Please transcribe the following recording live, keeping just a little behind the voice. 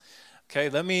Okay,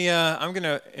 I'm going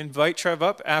to invite Trev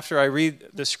up after I read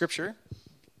the scripture.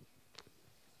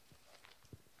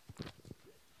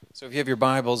 So if you have your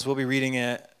Bibles, we'll be reading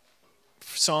at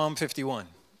Psalm 51.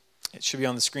 It should be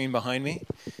on the screen behind me,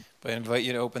 but I invite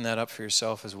you to open that up for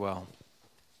yourself as well.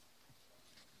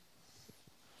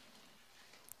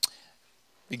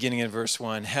 Beginning at verse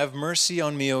 1. Have mercy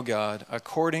on me, O God,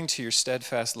 according to your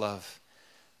steadfast love.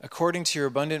 According to your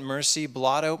abundant mercy,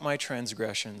 blot out my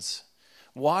transgressions.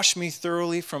 Wash me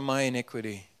thoroughly from my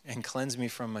iniquity and cleanse me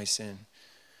from my sin.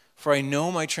 For I know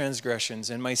my transgressions,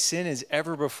 and my sin is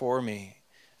ever before me.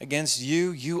 Against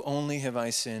you, you only have I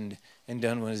sinned and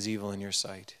done what is evil in your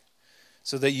sight,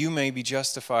 so that you may be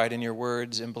justified in your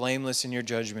words and blameless in your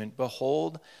judgment.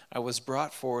 Behold, I was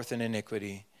brought forth in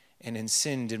iniquity, and in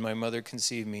sin did my mother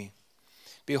conceive me.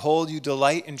 Behold, you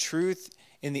delight in truth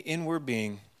in the inward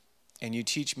being, and you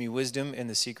teach me wisdom in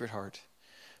the secret heart.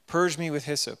 Purge me with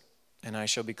hyssop, and I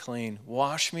shall be clean.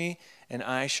 Wash me, and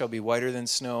I shall be whiter than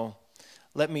snow.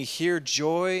 Let me hear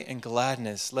joy and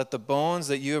gladness. Let the bones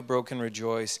that you have broken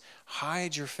rejoice.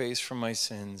 Hide your face from my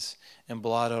sins, and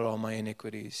blot out all my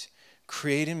iniquities.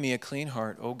 Create in me a clean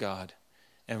heart, O God,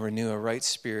 and renew a right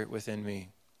spirit within me.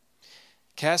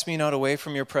 Cast me not away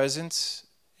from your presence,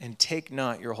 and take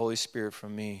not your Holy Spirit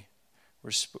from me.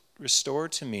 Restore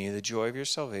to me the joy of your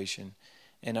salvation,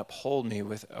 and uphold me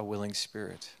with a willing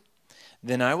spirit.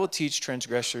 Then I will teach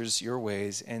transgressors your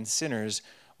ways, and sinners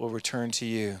will return to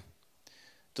you.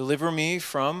 Deliver me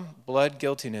from blood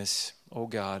guiltiness, O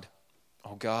God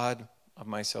of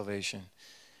my salvation.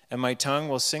 And my tongue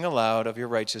will sing aloud of your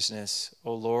righteousness.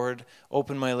 O Lord,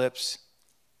 open my lips,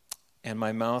 and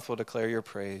my mouth will declare your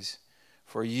praise.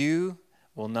 For you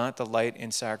will not delight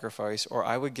in sacrifice, or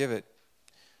I would give it.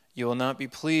 You will not be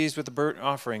pleased with the burnt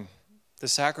offering. The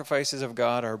sacrifices of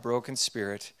God are a broken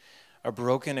spirit, a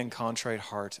broken and contrite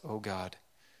heart, O God.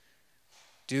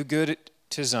 Do good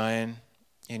to Zion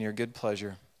in your good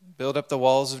pleasure. Build up the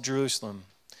walls of Jerusalem.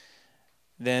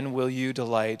 Then will you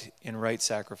delight in right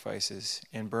sacrifices,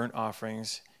 in burnt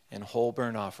offerings, and whole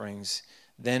burnt offerings.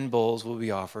 Then bulls will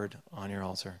be offered on your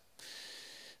altar.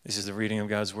 This is the reading of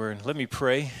God's word. Let me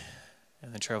pray,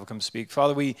 and then Trevor will come speak.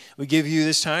 Father, we give you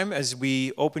this time as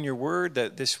we open your word,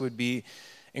 that this would be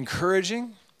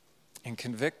encouraging and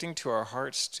convicting to our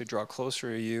hearts to draw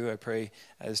closer to you. I pray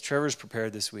as Trevor's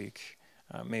prepared this week,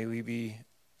 may we be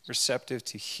receptive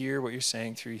to hear what you're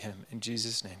saying through him. In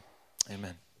Jesus' name,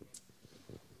 amen.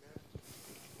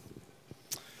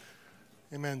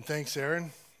 Amen. Thanks, Aaron.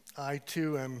 I,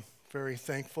 too, am very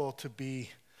thankful to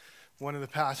be one of the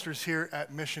pastors here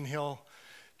at Mission Hill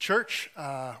Church.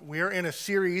 We are in a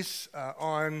series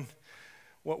on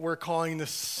what we're calling the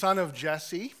Son of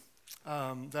Jesse.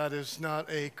 That is not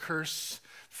a curse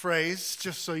phrase,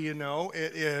 just so you know.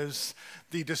 It is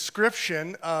the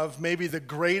description of maybe the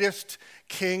greatest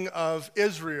king of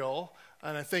Israel.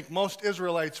 And I think most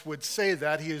Israelites would say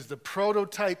that. He is the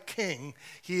prototype king.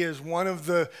 He is one of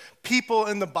the people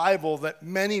in the Bible that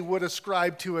many would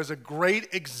ascribe to as a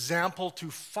great example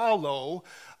to follow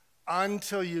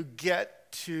until you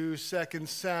get to 2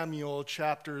 Samuel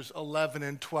chapters 11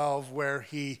 and 12, where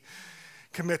he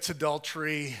commits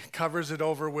adultery, covers it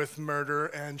over with murder,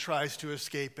 and tries to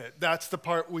escape it. That's the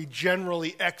part we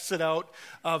generally exit out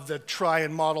of the try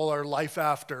and model our life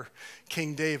after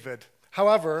King David.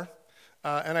 However,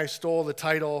 and I stole the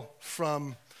title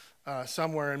from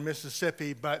somewhere in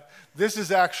Mississippi, but this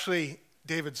is actually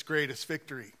David's greatest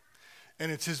victory.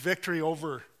 And it's his victory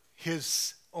over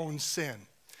his own sin.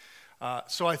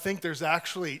 So I think there's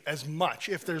actually as much,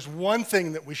 if there's one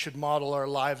thing that we should model our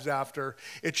lives after,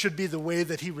 it should be the way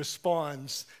that he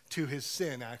responds to his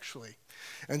sin, actually.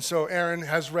 And so Aaron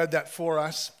has read that for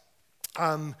us.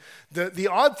 The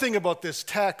odd thing about this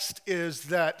text is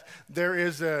that there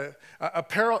is there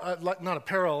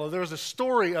is a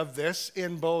story of this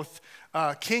in both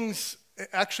Kings.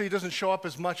 Actually, it doesn't show up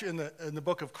as much in the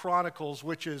book of Chronicles,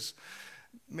 which is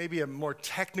maybe a more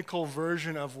technical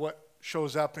version of what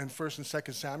shows up in 1st and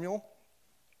 2nd Samuel,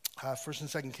 1st and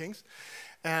 2nd Kings.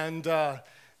 And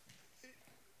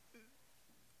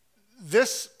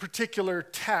this particular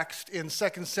text in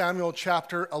 2 Samuel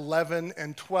chapter 11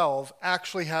 and 12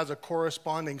 actually has a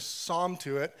corresponding psalm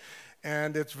to it,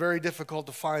 and it's very difficult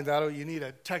to find that out. You need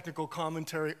a technical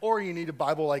commentary, or you need a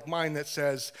Bible like mine that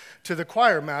says, to the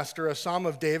choir master, a psalm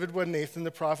of David when Nathan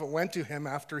the prophet went to him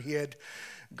after he had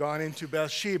gone into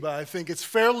Bathsheba. I think it's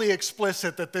fairly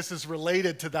explicit that this is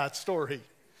related to that story.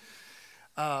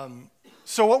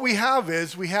 So what we have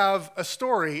is we have a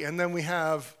story, and then we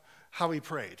have how he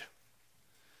prayed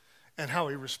and how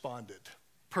he responded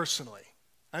personally.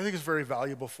 I think it's very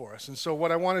valuable for us. And so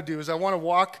what I want to do is I want to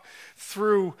walk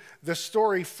through the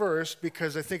story first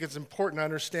because I think it's important to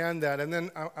understand that. And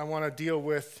then I want to deal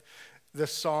with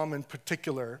this psalm in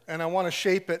particular. And I want to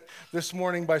shape it this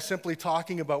morning by simply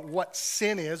talking about what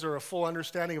sin is, or a full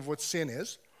understanding of what sin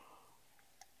is,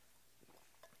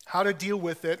 how to deal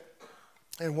with it,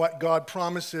 and what God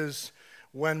promises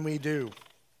when we do.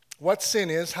 What sin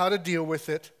is, how to deal with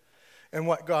it, and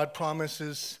what God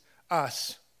promises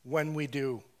us when we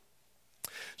do.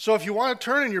 So if you want to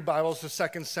turn in your Bibles to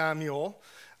 2 Samuel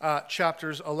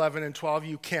chapters 11 and 12,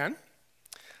 you can,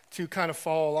 to kind of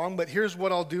follow along. But here's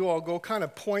what I'll do. I'll go kind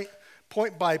of point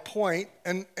by point.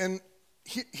 And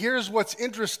here's what's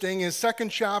interesting is 2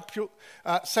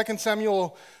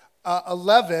 Samuel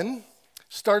 11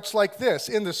 starts like this.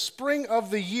 In the spring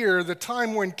of the year, the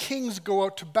time when kings go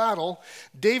out to battle,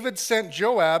 David sent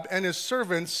Joab and his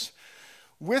servants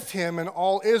with him and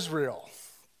all Israel.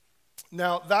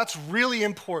 Now, that's really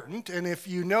important, and if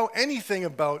you know anything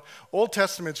about Old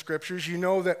Testament scriptures, you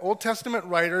know that Old Testament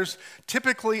writers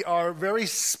typically are very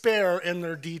spare in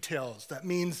their details. That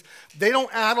means they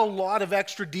don't add a lot of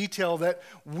extra detail that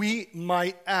we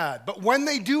might add. But when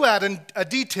they do add a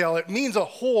detail, it means a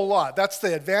whole lot. That's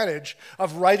the advantage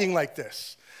of writing like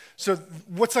this. So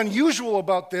what's unusual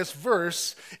about this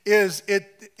verse is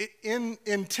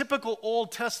in typical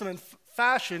Old Testament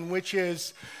fashion, which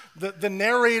is the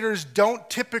narrators don't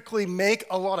typically make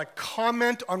a lot of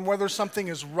comment on whether something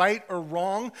is right or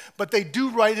wrong, but they do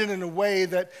write it in a way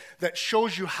that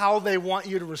shows you how they want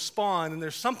you to respond. And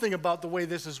there's something about the way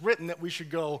this is written that we should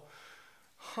go,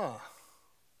 huh.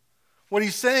 What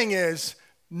he's saying is,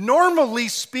 normally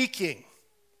speaking,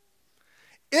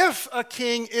 if a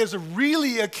king is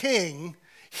really a king,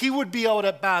 he would be out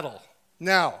at battle.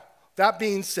 Now, that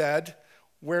being said,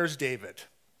 where's David?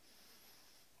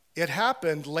 It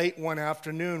happened late one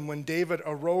afternoon when David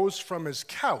arose from his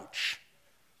couch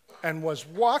and was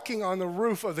walking on the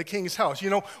roof of the king's house. You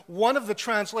know, one of the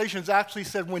translations actually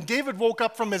said when David woke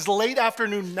up from his late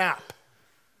afternoon nap.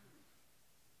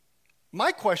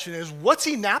 My question is, what's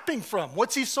he napping from?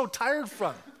 What's he so tired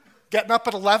from? Getting up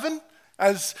at 11,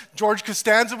 as George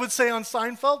Costanza would say on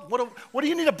Seinfeld? What do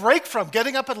you need a break from?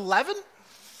 Getting up at 11?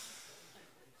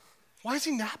 Why is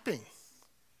he napping?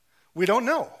 We don't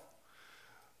know.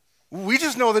 We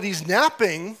just know that he's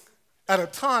napping at a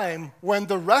time when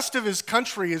the rest of his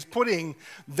country is putting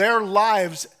their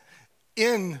lives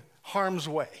in harm's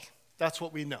way. That's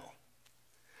what we know.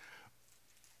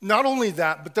 Not only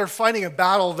that, but they're fighting a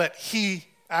battle that he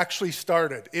actually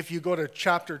started. If you go to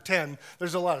chapter 10,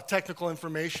 there's a lot of technical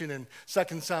information in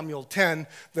 2 Samuel 10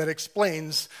 that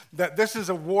explains that this is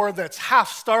a war that's half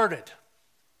started.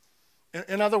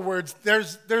 In other words,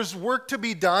 there's work to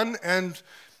be done, and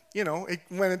you know,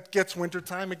 when it gets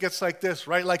wintertime, it gets like this,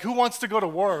 right? Like, who wants to go to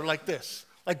war like this?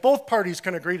 Like, both parties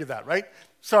can agree to that, right?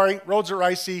 Sorry, roads are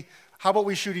icy. How about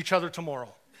we shoot each other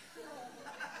tomorrow?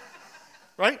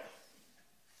 Right?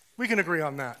 We can agree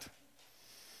on that.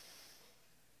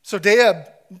 So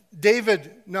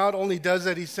David not only does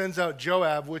that, he sends out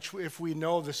Joab, which, if we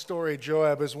know the story,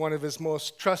 Joab is one of his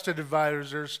most trusted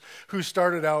advisors who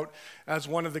started out as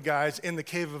one of the guys in the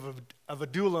cave of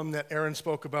Adullam that Aaron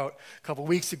spoke about a couple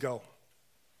weeks ago.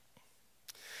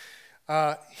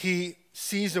 He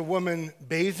sees a woman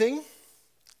bathing,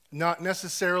 not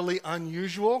necessarily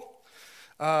unusual,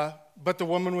 but the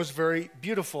woman was very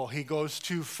beautiful. He goes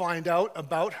to find out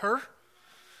about her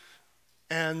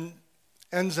and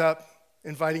ends up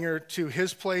inviting her to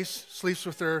his place, sleeps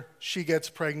with her, she gets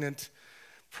pregnant.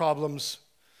 Problems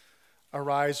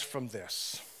arise from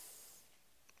this.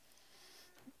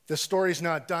 The story's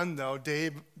not done, though.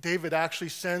 David actually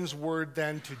sends word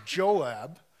then to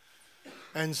Joab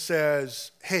and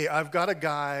says, hey, I've got a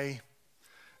guy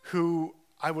who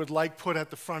I would like put at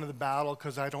the front of the battle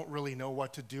because I don't really know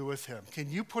what to do with him. Can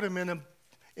you put him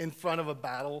in front of a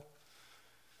battle?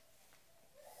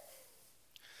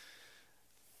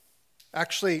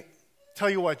 Actually, tell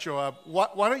you what, Joab,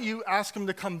 why don't you ask him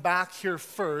to come back here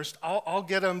first? I'll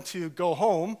get him to go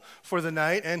home for the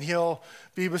night, and he'll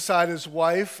be beside his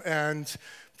wife, and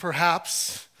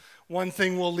perhaps one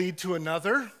thing will lead to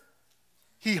another.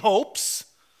 He hopes.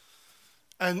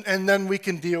 And then we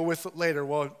can deal with it later.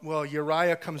 Well,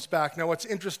 Uriah comes back. Now, what's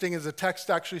interesting is the text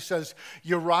actually says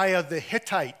Uriah the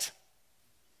Hittite,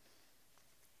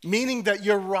 meaning that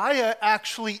Uriah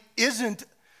actually isn't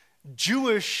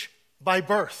Jewish by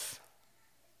birth.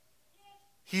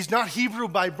 He's not Hebrew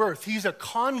by birth. He's a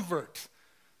convert.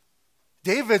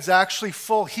 David's actually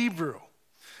full Hebrew.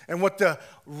 And what the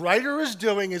writer is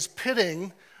doing is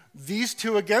pitting these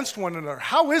two against one another.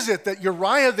 How is it that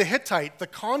Uriah the Hittite, the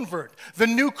convert, the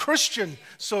new Christian,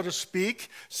 so to speak,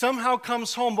 somehow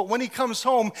comes home, but when he comes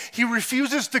home, he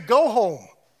refuses to go home?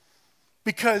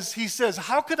 Because he says,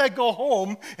 how could I go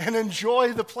home and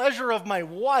enjoy the pleasure of my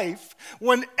wife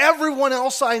when everyone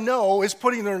else I know is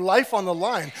putting their life on the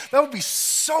line? That would be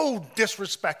so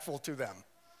disrespectful to them.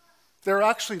 There are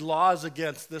actually laws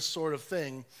against this sort of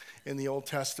thing in the Old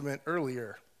Testament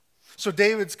earlier. So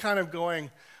David's kind of going,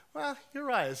 well,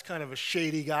 Uriah is kind of a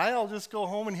shady guy. I'll just go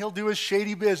home and he'll do his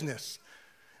shady business.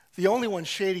 The only one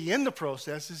shady in the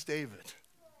process is David.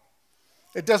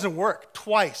 It doesn't work.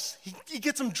 Twice. He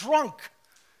gets him drunk.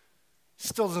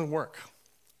 Still doesn't work.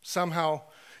 Somehow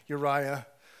Uriah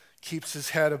keeps his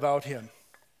head about him.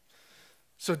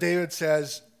 So David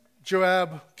says,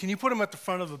 Joab, can you put him at the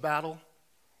front of the battle?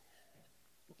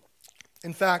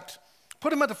 In fact,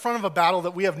 put him at the front of a battle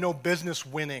that we have no business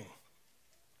winning.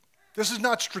 This is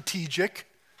not strategic.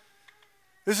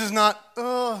 This is not,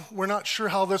 we're not sure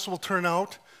how this will turn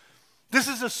out. This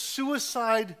is a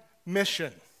suicide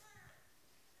mission.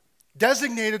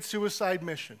 Designated suicide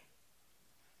mission.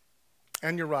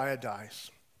 And Uriah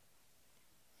dies.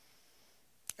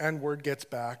 And word gets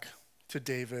back to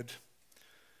David,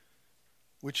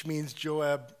 which means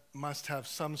Joab must have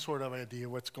some sort of idea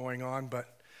what's going on,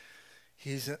 but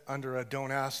he's under a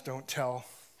don't ask, don't tell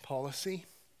policy.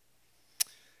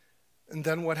 And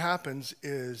then what happens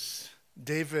is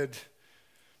David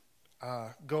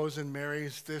goes and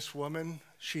marries this woman.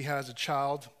 She has a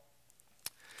child.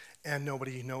 And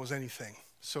nobody knows anything,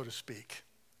 so to speak.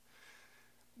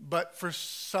 But for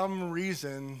some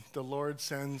reason, the Lord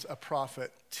sends a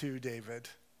prophet to David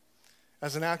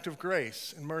as an act of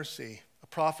grace and mercy, a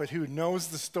prophet who knows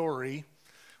the story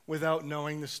without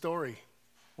knowing the story.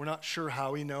 We're not sure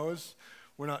how he knows.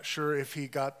 We're not sure if he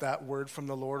got that word from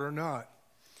the Lord or not.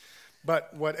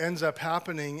 But what ends up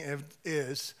happening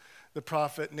is the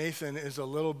prophet Nathan is a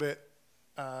little bit,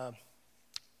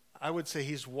 I would say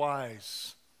he's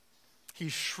wise.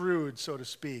 He's shrewd, so to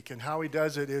speak. And how he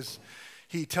does it is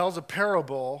he tells a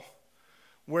parable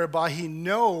whereby he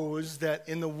knows that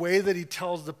in the way that he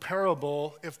tells the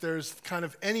parable, if there's kind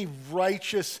of any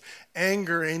righteous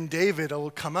anger in David,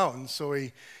 it'll come out. And so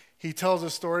he tells a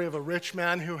story of a rich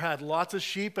man who had lots of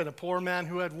sheep and a poor man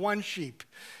who had one sheep.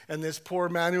 And this poor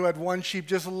man who had one sheep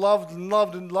just loved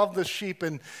the sheep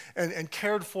and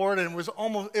cared for it.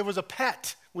 And it was a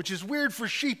pet, which is weird for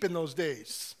sheep in those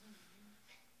days.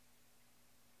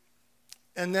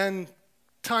 And then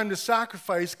time to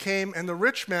sacrifice came, and the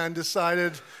rich man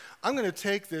decided, I'm going to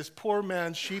take this poor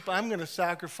man's sheep, I'm going to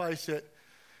sacrifice it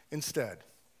instead.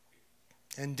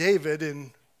 And David,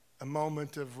 in a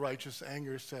moment of righteous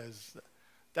anger, says,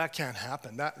 that can't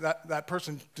happen. That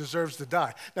person deserves to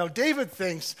die. Now, David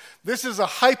thinks this is a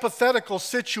hypothetical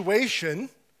situation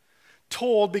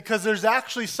told because there's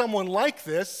actually someone like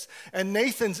this, and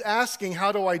Nathan's asking,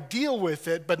 how do I deal with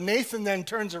it? But Nathan then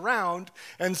turns around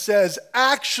and says,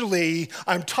 actually,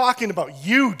 I'm talking about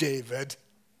you, David.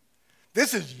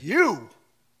 This is you.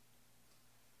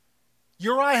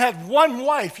 Uriah had one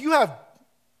wife. You have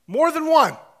more than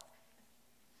one.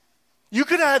 You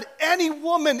could have had any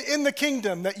woman in the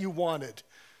kingdom that you wanted,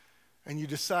 and you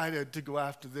decided to go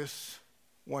after this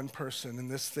one person, and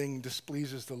this thing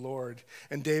displeases the Lord.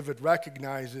 And David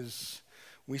recognizes,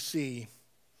 we see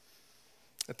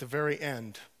at the very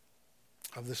end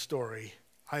of the story,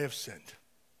 I have sinned.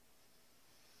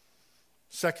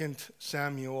 2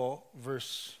 Samuel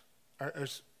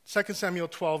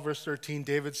 12, verse 13,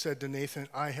 David said to Nathan,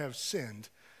 I have sinned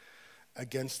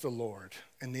against the Lord.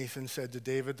 And Nathan said to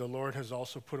David, the Lord has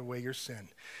also put away your sin.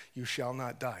 You shall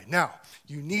not die. Now,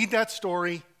 you need that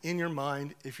story in your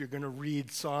mind if you're going to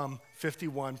read Psalm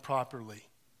 51 properly.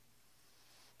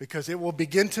 Because it will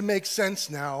begin to make sense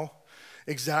now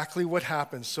exactly what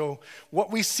happens. So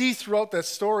what we see throughout that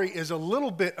story is a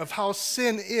little bit of how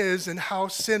sin is and how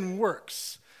sin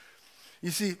works.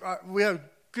 You see, we have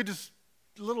good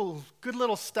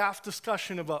little staff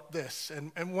discussion about this.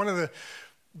 And one of the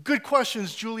good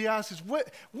questions Julie asks is,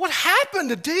 what happened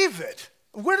to David?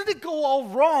 Where did it go all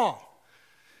wrong?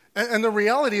 And the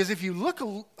reality is, if you look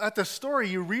at the story,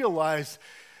 you realize,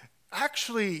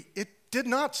 actually, it did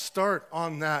not start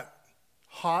on that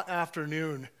hot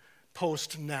afternoon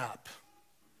post-nap.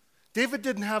 David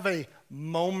didn't have a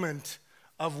moment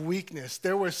of weakness.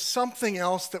 There was something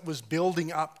else that was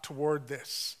building up toward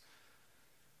this.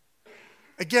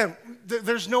 Again,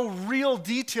 there's no real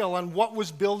detail on what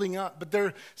was building up, but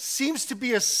there seems to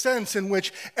be a sense in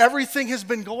which everything has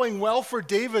been going well for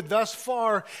David thus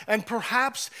far, and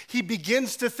perhaps he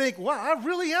begins to think, wow, I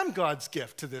really am God's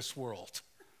gift to this world.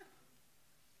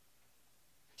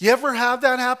 You ever have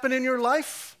that happen in your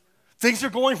life? Things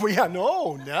are going, well, yeah,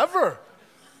 no, never.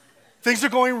 Things are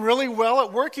going really well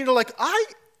at work. You're like,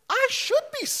 I should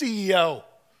be CEO.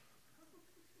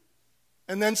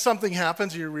 And then something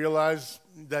happens and you realize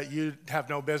that you have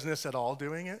no business at all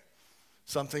doing it.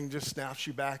 Something just snaps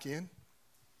you back in.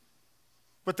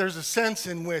 But there's a sense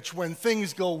in which when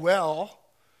things go well,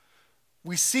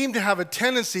 we seem to have a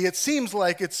tendency, it seems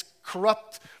like it's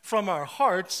corrupt from our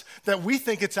hearts, that we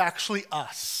think it's actually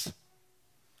us.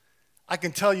 I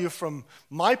can tell you from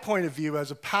my point of view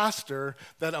as a pastor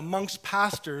that amongst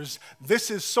pastors,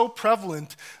 this is so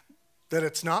prevalent that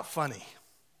it's not funny.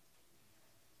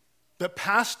 That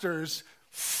pastors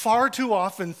far too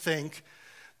often think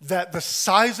that the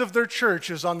size of their church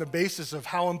is on the basis of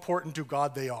how important to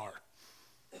God they are.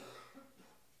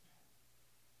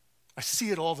 I see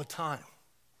it all the time.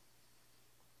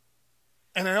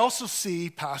 And I also see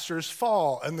pastors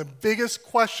fall. And the biggest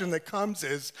question that comes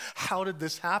is, how did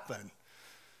this happen?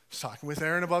 I was talking with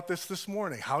Aaron about this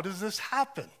morning. How does this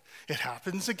happen? It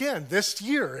happens again. This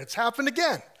year, it's happened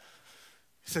again.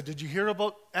 He said, did you hear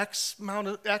about X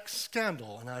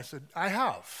scandal? And I said, I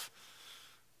have.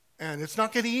 And it's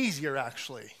not getting easier,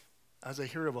 actually, as I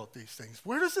hear about these things.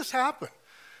 Where does this happen?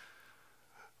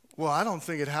 Well, I don't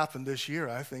think it happened this year.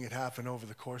 I think it happened over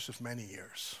the course of many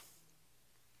years.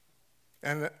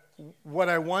 And what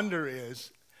I wonder is,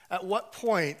 at what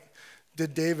point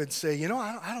did David say, you know,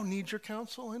 I don't need your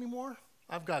counsel anymore.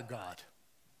 I've got God.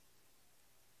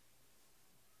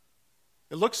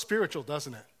 It looks spiritual,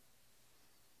 doesn't it?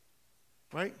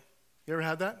 Right? You ever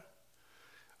had that?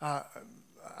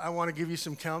 I want to give you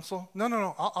some counsel.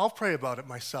 No. I'll pray about it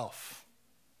myself.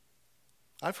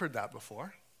 I've heard that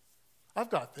before. I've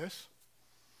got this.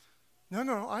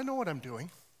 No, I know what I'm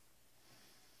doing.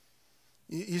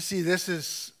 You see,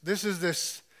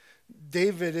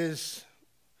 David is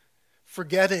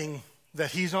forgetting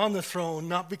that he's on the throne,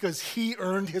 not because he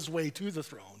earned his way to the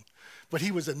throne, but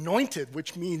he was anointed,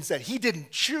 which means that he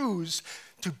didn't choose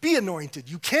to be anointed.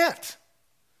 You can't.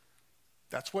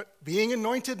 That's what being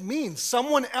anointed means.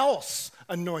 Someone else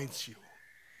anoints you.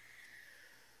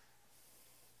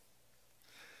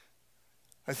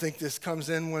 I think this comes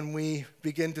in when we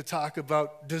begin to talk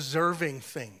about deserving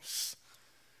things,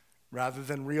 rather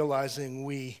than realizing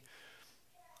we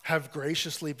have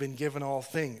graciously been given all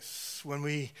things. When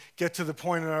we get to the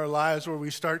point in our lives where we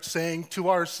start saying to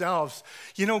ourselves,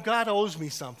 you know, God owes me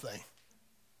something.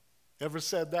 Ever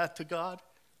said that to God?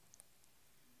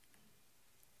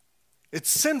 It's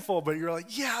sinful, but you're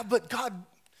like, yeah, but God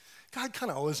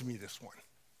kind of owes me this one.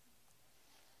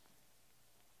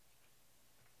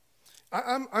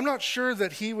 I'm not sure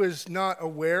that he was not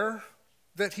aware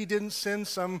that he didn't sin.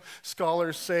 Some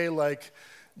scholars say, like,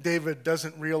 David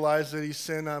doesn't realize that he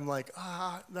sinned. I'm like,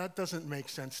 that doesn't make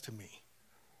sense to me.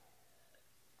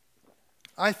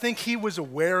 I think he was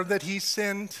aware that he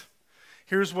sinned.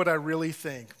 Here's what I really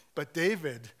think. But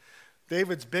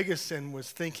David's biggest sin was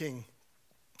thinking,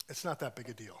 it's not that big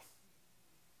a deal.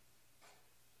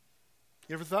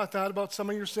 You ever thought that about some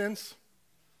of your sins?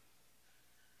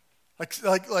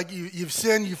 Like you've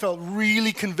sinned, you felt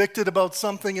really convicted about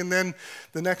something, and then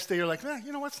the next day you're like,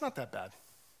 you know what, it's not that bad.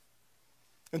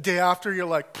 The day after you're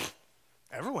like,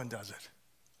 everyone does it.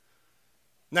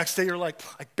 Next day you're like,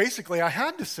 basically I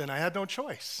had to sin, I had no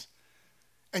choice.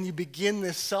 And you begin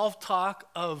this self-talk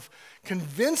of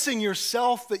convincing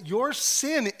yourself that your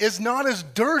sin is not as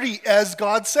dirty as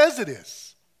God says it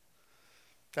is.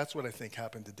 That's what I think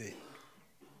happened to David.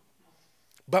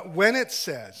 But when it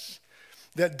says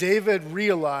that David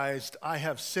realized, I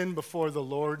have sinned before the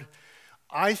Lord,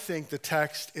 I think the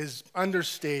text is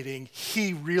understating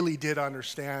he really did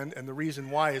understand, and the reason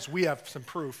why is we have some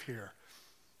proof here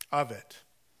of it.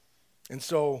 And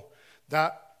so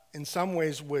that, in some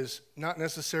ways, was not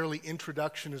necessarily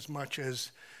introduction as much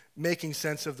as making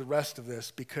sense of the rest of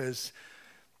this, because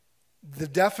the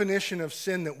definition of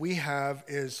sin that we have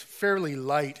is fairly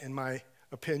light, in my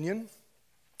opinion,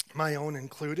 my own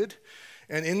included.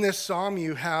 And in this psalm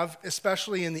you have,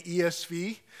 especially in the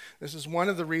ESV, this is one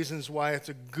of the reasons why it's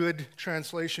a good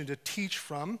translation to teach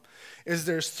from, is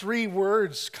there's three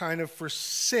words kind of for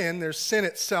sin. There's sin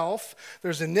itself,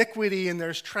 there's iniquity, and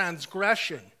there's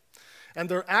transgression. And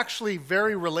they're actually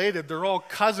very related. They're all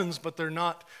cousins, but they're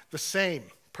not the same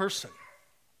person.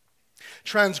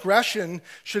 Transgression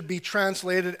should be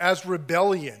translated as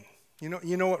rebellion. You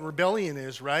know what rebellion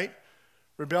is, right?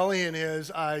 Rebellion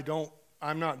is,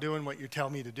 I'm not doing what you tell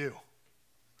me to do,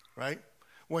 right?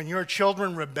 When your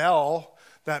children rebel,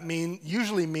 that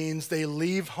usually means they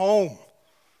leave home.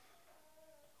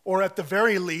 Or at the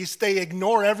very least, they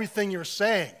ignore everything you're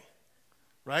saying,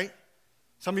 right?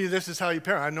 Some of you, this is how you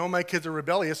parent. I know my kids are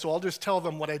rebellious, so I'll just tell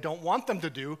them what I don't want them to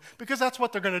do because that's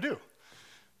what they're going to do.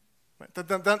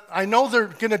 I know they're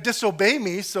going to disobey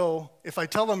me, so if I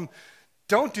tell them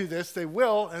don't do this, they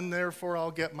will, and therefore I'll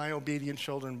get my obedient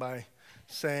children by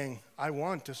saying, I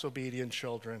want disobedient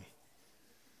children.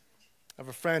 I have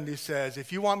a friend who says,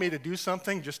 if you want me to do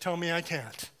something, just tell me I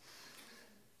can't.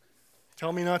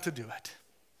 Tell me not to do it.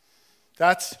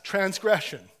 That's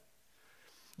transgression.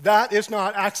 That is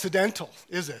not accidental,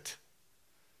 is it?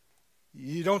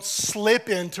 You don't slip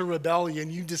into rebellion,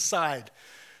 you decide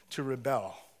to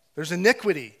rebel. There's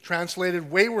iniquity, translated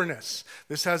waywardness.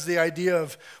 This has the idea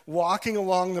of walking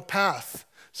along the path,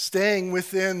 staying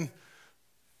within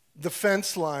the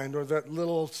fence line or that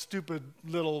little stupid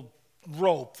little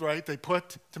rope, right, they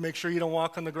put to make sure you don't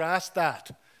walk on the grass.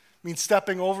 That means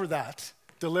stepping over that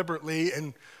deliberately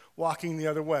and walking the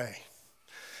other way.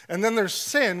 And then there's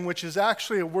sin, which is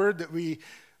actually a word that we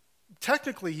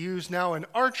technically use now in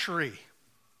archery.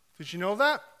 Did you know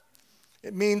that?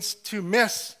 It means to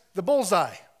miss the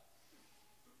bullseye,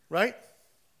 right?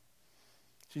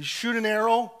 So you shoot an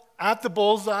arrow at the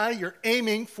bullseye, you're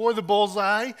aiming for the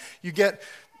bullseye, you get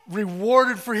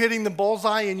rewarded for hitting the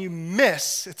bullseye and you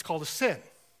miss. It's called a sin.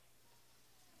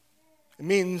 It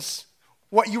means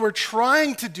what you were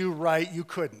trying to do right, you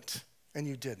couldn't, and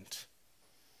you didn't.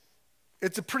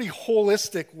 It's a pretty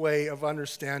holistic way of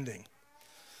understanding.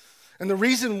 And the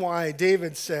reason why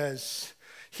David says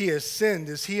he has sinned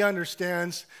is he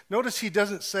understands. Notice he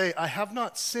doesn't say, I have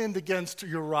not sinned against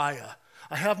Uriah.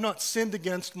 I have not sinned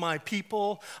against my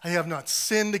people. I have not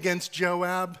sinned against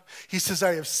Joab. He says,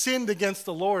 I have sinned against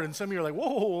the Lord. And some of you are like, whoa,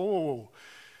 whoa, whoa,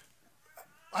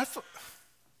 whoa.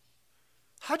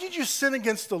 How did you sin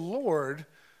against the Lord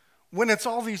when it's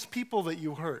all these people that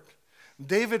you hurt?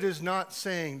 David is not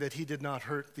saying that he did not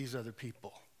hurt these other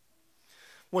people.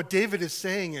 What David is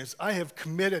saying is, I have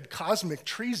committed cosmic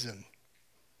treason.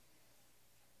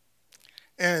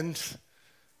 And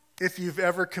if you've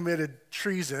ever committed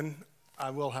treason, I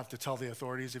will have to tell the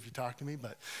authorities if you talk to me,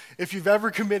 but if you've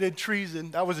ever committed treason,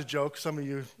 that was a joke. Some of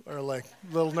you are like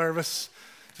a little nervous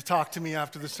to talk to me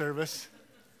after the service.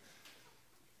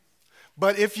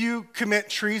 But if you commit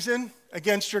treason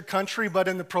against your country, but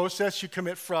in the process you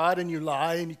commit fraud and you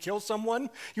lie and you kill someone,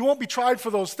 you won't be tried for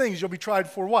those things. You'll be tried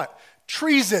for what?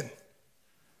 Treason.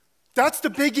 That's the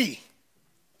biggie,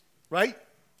 right?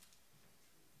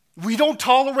 We don't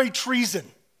tolerate treason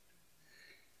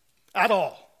at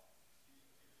all.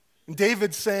 And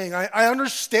David's saying, I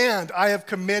understand I have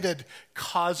committed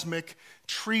cosmic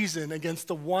treason against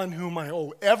the one whom I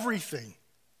owe everything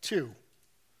to.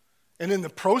 And in the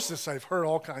process, I've hurt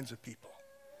all kinds of people.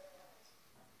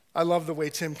 I love the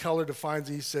way Tim Keller defines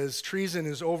it. He says, treason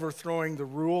is overthrowing the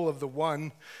rule of the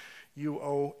one you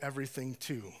owe everything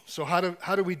to. So how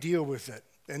do we deal with it?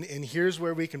 And here's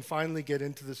where we can finally get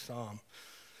into the psalm.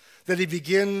 That he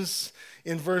begins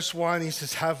in verse 1, he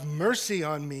says, have mercy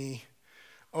on me,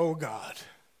 O God.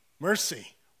 Mercy,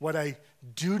 what I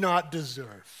do not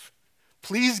deserve.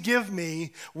 Please give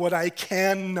me what I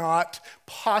cannot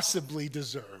possibly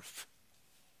deserve.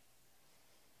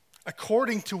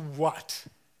 According to what?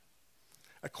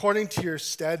 According to your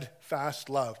steadfast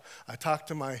love. I talked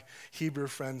to my Hebrew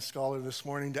friend, scholar, this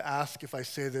morning to ask if I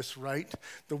say this right.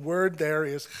 The word there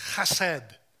is chesed.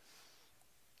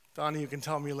 Donnie, you can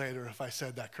tell me later if I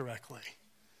said that correctly.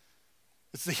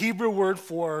 It's the Hebrew word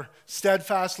for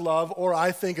steadfast love, or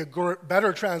I think a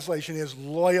better translation is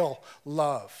loyal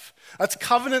love. That's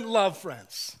covenant love,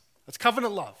 friends. That's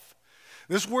covenant love.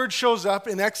 This word shows up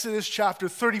in Exodus chapter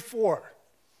 34.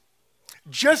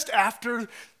 Just after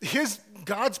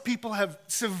God's people have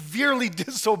severely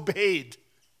disobeyed.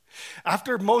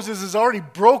 After Moses has already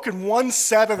broken one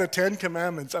set of the 10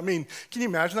 commandments. I mean, can you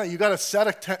imagine that? You got a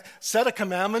set of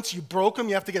commandments, you broke them,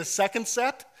 you have to get a second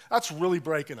set? That's really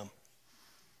breaking them.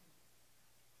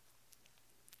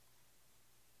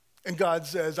 And God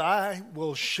says, I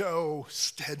will show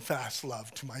steadfast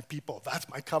love to my people. That's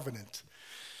my covenant.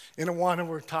 In Awana,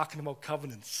 we're talking about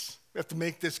covenants. We have to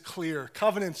make this clear.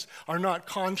 Covenants are not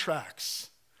contracts.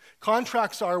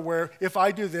 Contracts are where if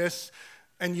I do this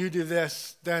and you do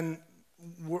this, then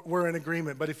we're in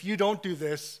agreement. But if you don't do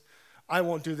this, I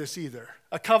won't do this either.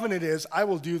 A covenant is, I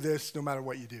will do this no matter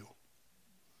what you do.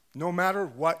 No matter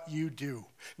what you do.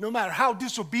 No matter how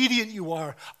disobedient you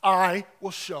are, I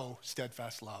will show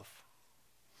steadfast love.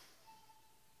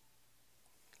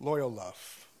 Loyal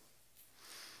love.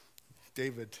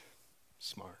 David,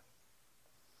 smart.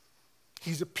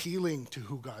 He's appealing to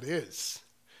who God is.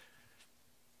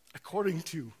 According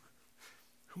to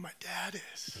who my dad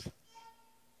is.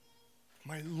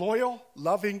 My loyal,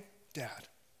 loving dad.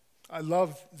 I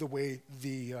love the way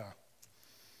the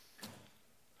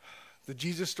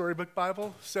Jesus Storybook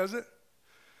Bible says it,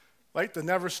 right? The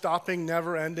never stopping,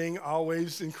 never ending,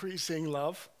 always increasing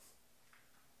love.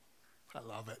 I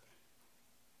love it.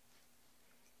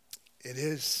 It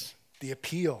is the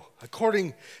appeal.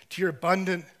 According to your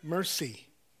abundant mercy,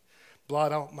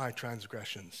 blot out my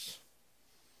transgressions.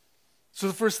 So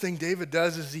the first thing David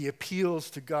does is he appeals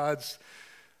to God's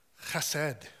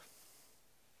chesed.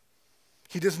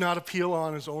 He does not appeal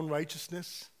on his own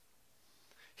righteousness.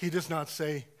 He does not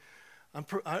say,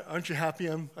 aren't you happy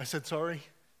I said sorry?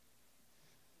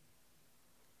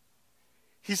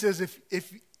 He says,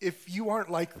 if you aren't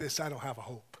like this, I don't have a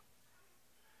hope.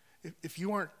 If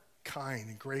you aren't kind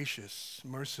and gracious,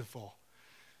 merciful,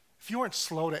 if you aren't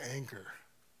slow to anger,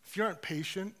 if you aren't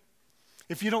patient,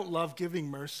 if you don't love giving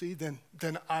mercy, then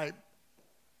I'm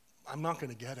not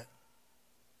going to get it.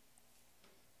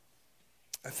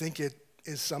 I think it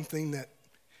is something that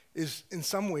is in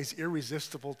some ways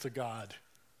irresistible to God.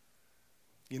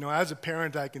 You know, as a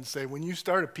parent, I can say, when you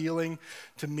start appealing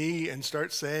to me and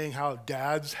start saying how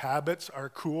dad's habits are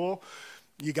cool,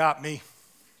 you got me.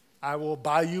 I will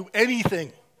buy you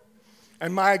anything.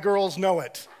 And my girls know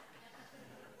it.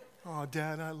 Oh,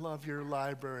 Dad, I love your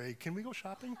library. Can we go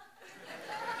shopping?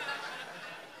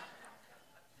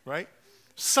 Right?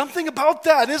 Something about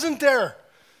that, isn't there?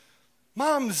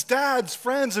 Moms, dads,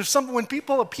 friends, there's something when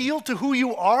people appeal to who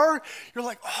you are, you're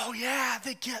like, oh yeah,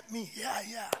 they get me.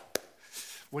 Yeah.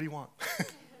 What do you want?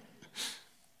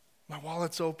 My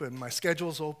wallet's open, my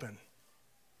schedule's open.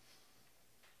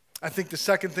 I think the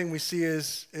second thing we see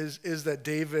is that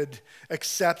David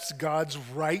accepts God's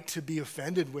right to be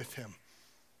offended with him.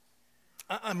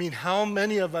 I mean, how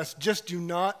many of us just do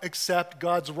not accept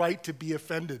God's right to be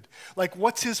offended? Like,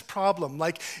 what's his problem?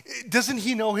 Like, doesn't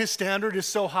he know his standard is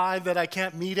so high that I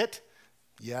can't meet it?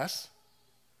 Yes.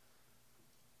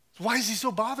 Why is he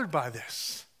so bothered by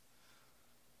this?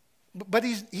 But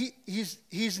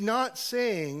he's not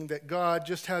saying that God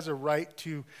just has a right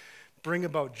to bring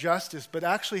about justice, but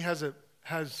actually has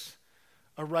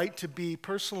a right to be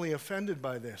personally offended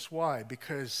by this. Why?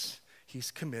 Because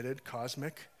he's committed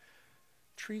cosmic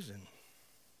treason.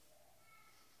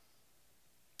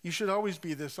 You should always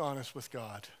be this honest with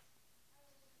God.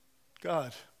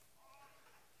 God,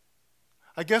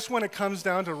 I guess when it comes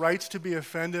down to rights to be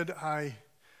offended, I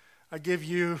give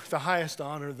you the highest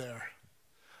honor there.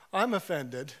 I'm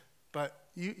offended, but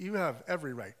you have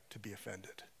every right to be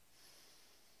offended.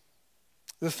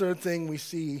 The third thing we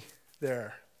see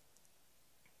there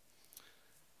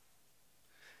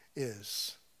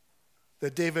is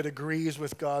that David agrees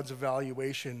with God's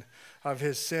evaluation of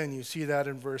his sin. You see that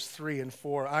in verse 3 and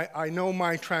 4. I know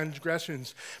my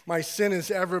transgressions. My sin is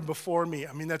ever before me.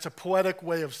 I mean, that's a poetic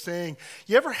way of saying,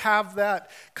 you ever have that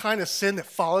kind of sin that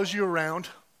follows you around?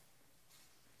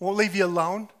 Won't leave you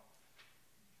alone?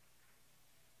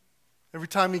 Every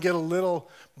time you get a little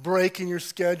break in your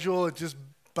schedule, it just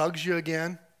bugs you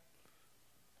again.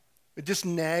 It just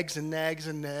nags and nags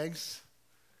and nags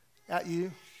at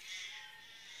you.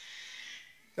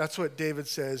 That's what David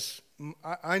says.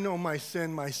 I know my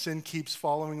sin keeps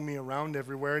following me around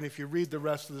everywhere. And if you read the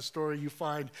rest of the story, you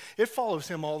find it follows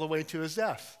him all the way to his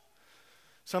death.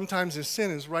 Sometimes his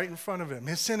sin is right in front of him.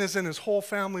 His sin is in his whole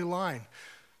family line.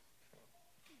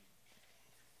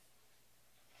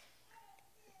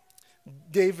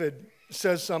 David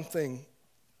says something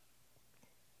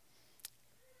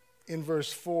in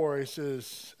verse 4. He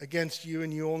says, against you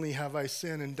and you only have I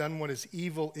sinned and done what is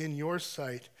evil in your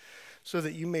sight, so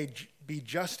that you may be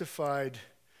justified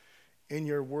in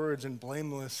your words and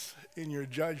blameless in your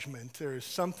judgment. There is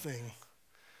something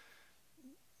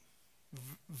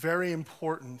very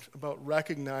important about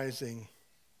recognizing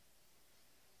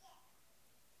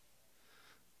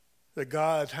that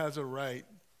God has a right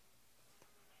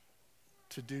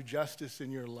to do justice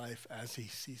in your life as he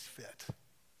sees fit.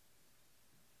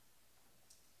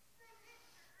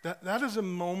 That is a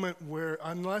moment where,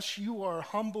 unless you are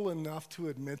humble enough to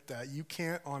admit that, you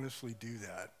can't honestly do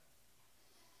that.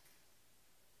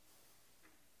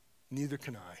 Neither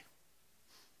can I.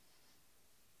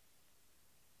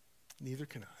 Neither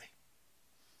can I.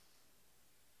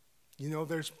 You know,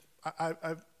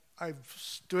 I've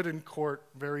stood in court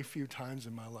very few times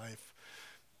in my life,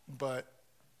 but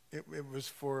it was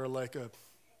for like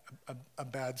a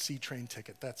bad C-train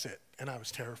ticket. That's it. And I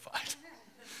was terrified.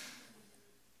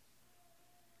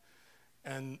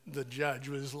 And the judge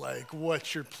was like,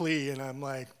 what's your plea? And I'm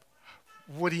like,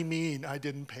 what do you mean I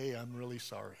didn't pay? I'm really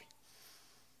sorry.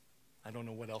 I don't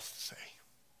know what else to say.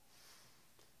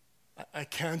 I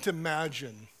can't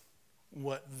imagine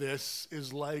what this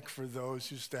is like for those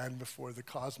who stand before the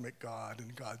cosmic God.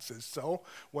 And God says, so,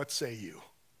 what say you?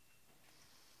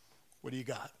 What do you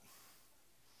got?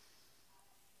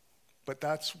 But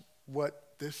that's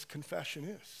what this confession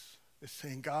is. It's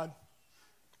saying, God,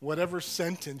 whatever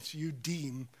sentence you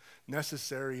deem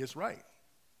necessary is right.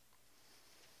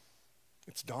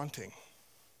 It's daunting.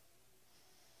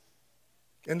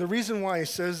 And the reason why he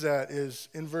says that is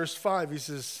in verse 5, he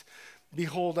says,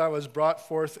 behold, I was brought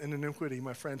forth in iniquity.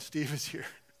 My friend Steve is here,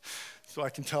 so I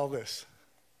can tell this.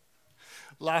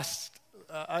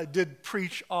 I did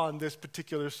preach on this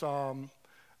particular psalm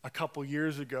a couple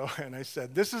years ago, and I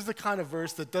said, this is the kind of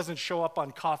verse that doesn't show up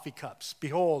on coffee cups.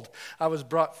 Behold, I was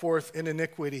brought forth in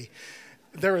iniquity.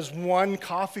 There is one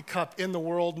coffee cup in the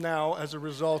world now as a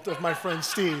result of my friend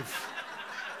Steve.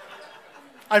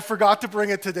 I forgot to bring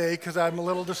it today because I'm a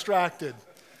little distracted.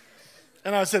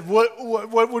 And I said,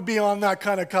 what would be on that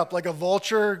kind of cup? Like a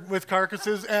vulture with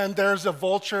carcasses? And there's a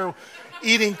vulture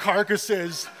eating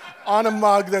carcasses on a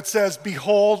mug that says,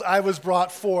 behold, I was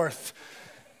brought forth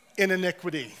in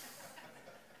iniquity.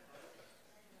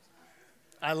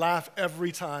 I laugh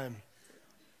every time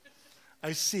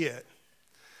I see it.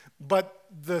 But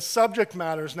the subject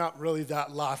matter is not really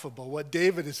that laughable. What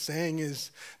David is saying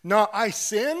is, no, I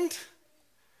sinned,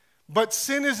 but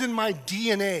sin is in my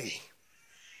DNA.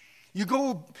 You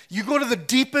go to the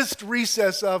deepest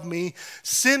recess of me.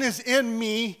 Sin is in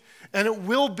me, and it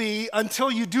will be until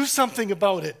you do something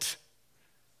about it.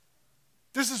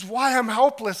 This is why I'm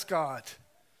helpless, God.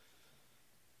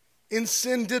 In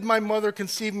sin did my mother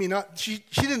conceive me. She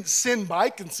didn't sin by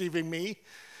conceiving me.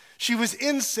 She was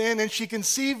in sin, and she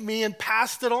conceived me and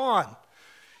passed it on.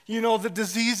 You know, the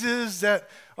diseases that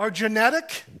are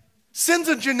genetic. Sin's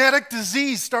a genetic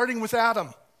disease starting with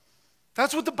Adam.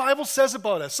 That's what the Bible says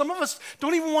about us. Some of us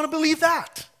don't even want to believe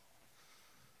that.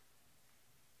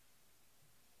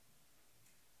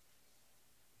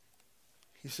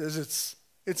 He says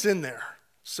it's in there,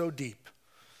 so deep.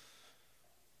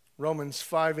 Romans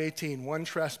 5:18, one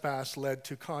trespass led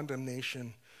to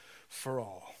condemnation for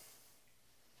all.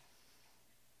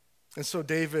 And so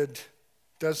David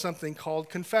does something called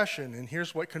confession. And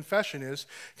here's what confession is.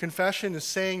 Confession is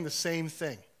saying the same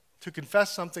thing. To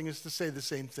confess something is to say the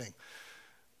same thing.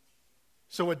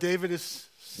 So what David is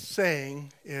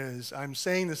saying is, I'm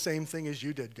saying the same thing as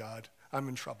you did, God. I'm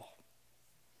in trouble.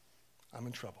 I'm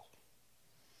in trouble.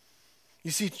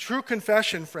 You see, true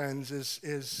confession, friends,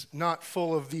 is not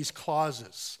full of these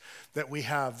clauses that we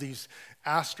have, these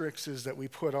asterisks that we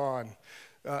put on.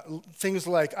 Things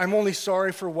like, I'm only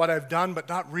sorry for what I've done, but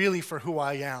not really for who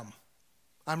I am.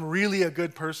 I'm really a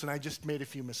good person. I just made a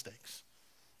few mistakes.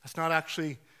 That's not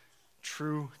actually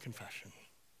true confession,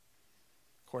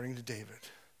 according to David.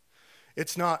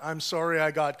 It's not, I'm sorry I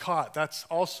got caught. That's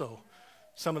also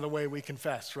some of the way we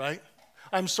confess, right?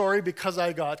 I'm sorry because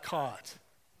I got caught.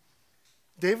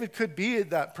 David could be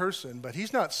that person, but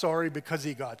he's not sorry because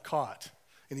he got caught,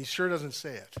 and he sure doesn't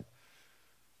say it.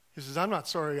 He says, I'm not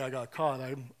sorry I got caught.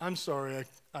 I'm sorry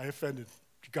I offended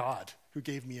God who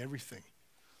gave me everything.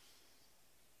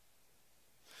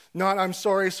 Not, I'm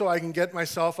sorry so I can get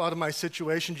myself out of my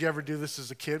situation. Did you ever do this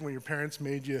as a kid when your parents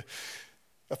made you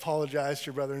apologize to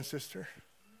your brother and sister?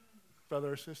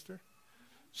 Brother or sister?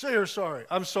 Say you're sorry.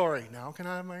 I'm sorry. Now can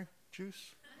I have my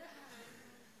juice?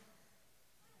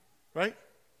 Right?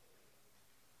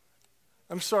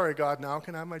 I'm sorry, God. Now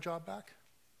can I have my job back?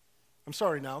 I'm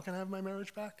sorry, now can I have my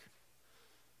marriage back?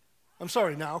 I'm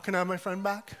sorry, now can I have my friend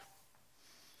back?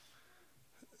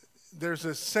 There's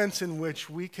a sense in which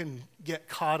we can get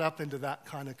caught up into that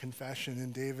kind of confession,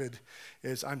 and David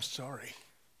is, I'm sorry.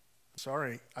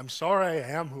 I'm sorry I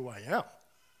am who I am.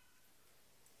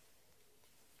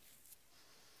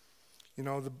 You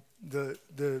know,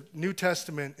 the New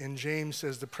Testament in James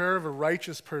says, the prayer of a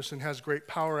righteous person has great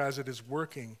power as it is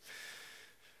working.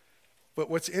 But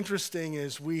what's interesting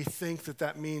is we think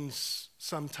that means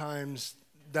sometimes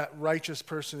that righteous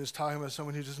person is talking about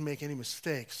someone who doesn't make any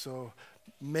mistakes. So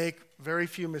make very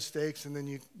few mistakes and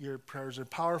then your prayers are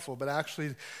powerful. But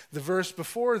actually the verse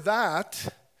before that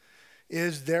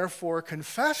is, therefore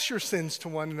confess your sins to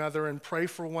one another and pray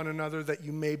for one another that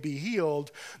you may be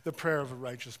healed. The prayer of a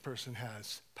righteous person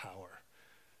has power.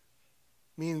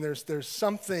 Meaning there's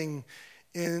something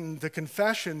in the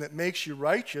confession that makes you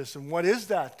righteous. And what is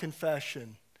that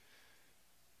confession?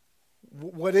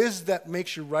 What is that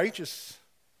makes you righteous?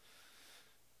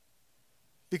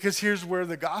 Because here's where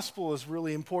the gospel is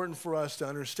really important for us to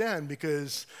understand,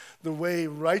 because the way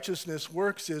righteousness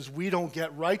works is we don't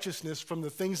get righteousness from the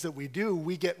things that we do.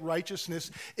 We get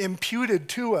righteousness imputed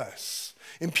to us.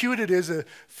 Imputed is a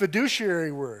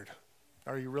fiduciary word.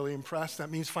 Are you really impressed? That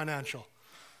means financial.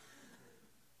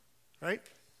 Right?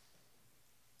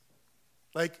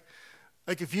 Like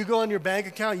if you go on your bank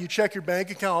account, you check your bank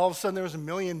account, all of a sudden there was $1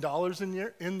 million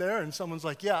in there, and someone's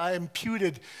like, yeah, I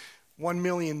imputed $1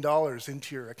 million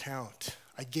into your account.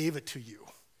 I gave it to you.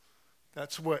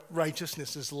 That's what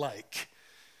righteousness is like.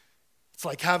 It's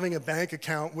like having a bank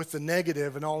account with the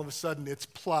negative, and all of a sudden it's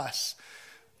plus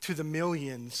to the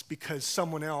millions because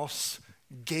someone else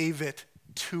gave it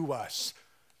to us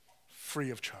free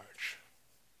of charge.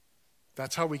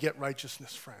 That's how we get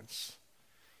righteousness, friends.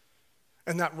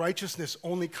 And that righteousness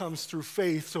only comes through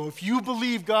faith. So if you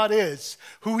believe God is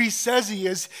who he says he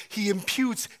is, he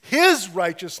imputes his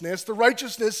righteousness, the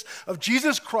righteousness of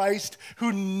Jesus Christ,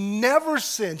 who never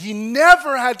sinned. He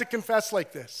never had to confess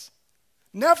like this.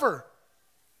 Never.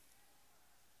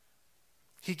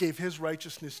 He gave his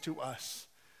righteousness to us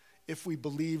if we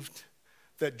believed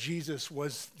that Jesus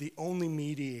was the only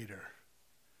mediator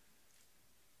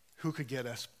who could get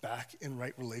us back in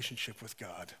right relationship with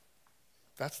God.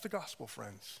 That's the gospel,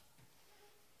 friends.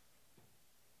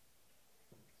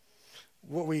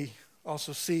 What we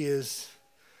also see is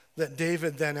that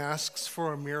David then asks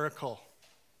for a miracle,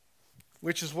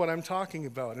 which is what I'm talking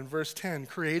about. In verse 10,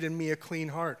 create in me a clean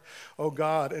heart, O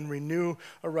God, and renew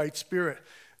a right spirit.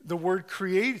 The word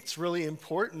create, it's really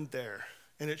important there.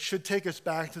 And it should take us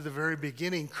back to the very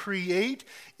beginning. Create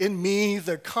in me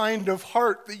the kind of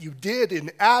heart that you did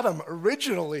in Adam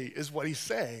originally, is what he's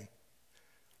saying.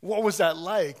 What was that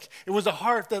like? It was a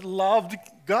heart that loved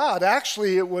God.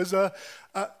 Actually, it was a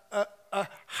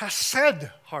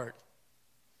chesed heart.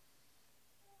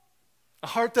 A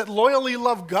heart that loyally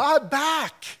loved God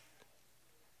back.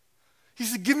 He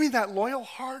said, give me that loyal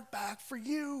heart back for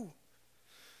you,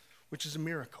 which is a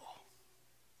miracle.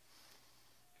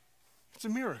 It's a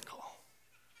miracle.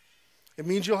 It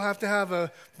means you'll have to have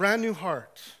a brand new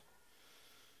heart,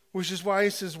 which is why he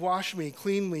says, wash me,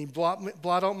 clean me,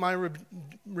 blot out my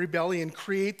rebellion,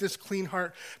 create this clean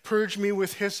heart, purge me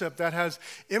with hyssop. That has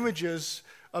images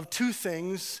of two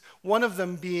things, one of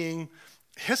them being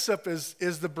hyssop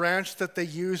is the branch that they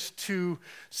use to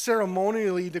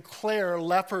ceremonially declare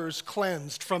lepers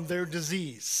cleansed from their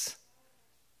disease.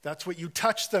 That's what you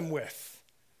touch them with.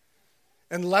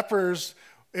 And lepers,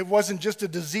 it wasn't just a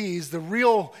disease. The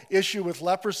real issue with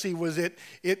leprosy was it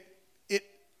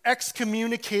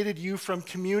excommunicated you from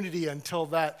community until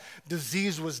that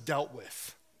disease was dealt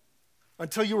with,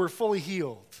 until you were fully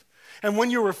healed. And when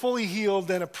you were fully healed,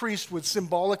 then a priest would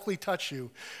symbolically touch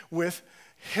you with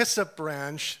hyssop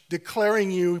branch,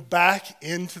 declaring you back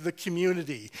into the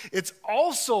community. It's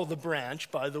also the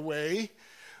branch, by the way,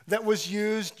 that was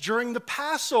used during the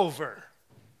Passover,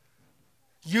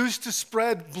 used to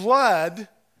spread blood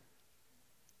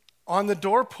on the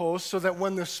doorpost so that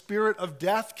when the spirit of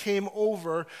death came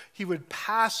over, he would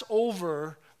pass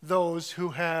over those who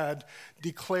had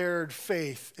declared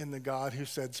faith in the God who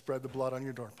said, spread the blood on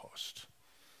your doorpost.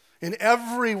 In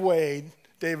every way,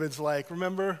 David's like,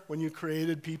 remember when you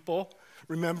created people?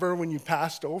 Remember when you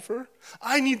passed over?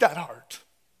 I need that heart.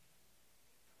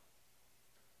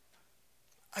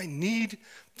 I need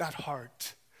that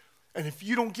heart. And if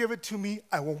you don't give it to me,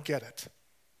 I won't get it.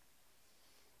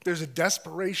 There's a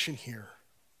desperation here.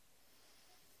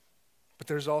 But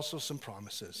there's also some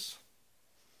promises.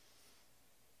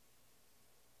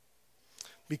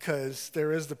 Because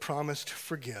there is the promise to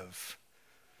forgive.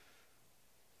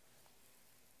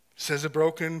 It says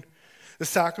the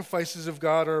sacrifices of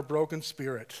God are a broken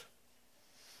spirit.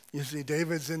 You see,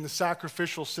 David's in the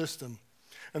sacrificial system.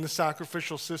 And the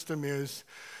sacrificial system is,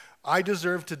 I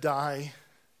deserve to die,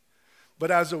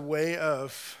 but as a way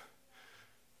of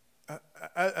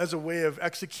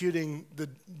executing the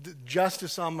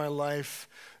justice on my life,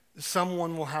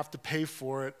 someone will have to pay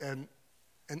for it, and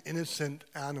an innocent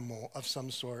animal of some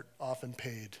sort, often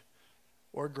paid,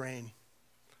 or grain.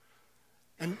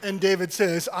 And David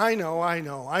says, I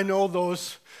know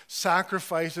those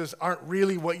sacrifices aren't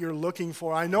really what you're looking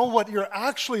for. I know what you're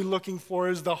actually looking for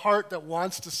is the heart that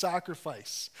wants to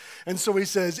sacrifice. And so he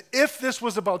says, if this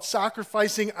was about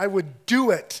sacrificing, I would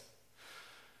do it.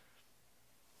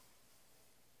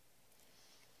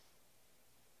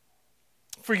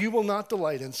 For you will not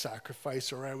delight in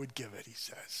sacrifice, or I would give it, he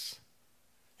says.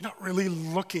 You're not really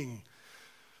looking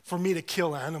for me to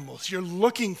kill animals. You're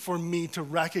looking for me to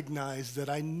recognize that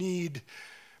I need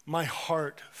my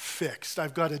heart fixed.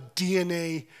 I've got a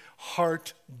DNA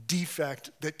heart defect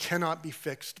that cannot be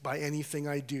fixed by anything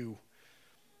I do.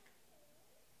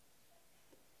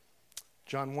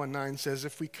 John 1:9 says,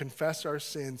 if we confess our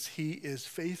sins, he is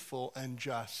faithful and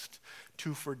just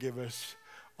to forgive us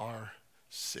our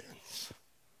sins.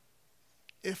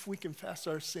 if we confess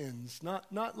our sins,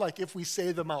 not like if we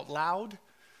say them out loud.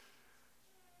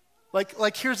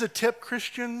 Like here's a tip,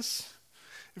 Christians,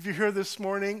 if you're here this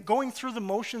morning, going through the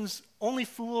motions only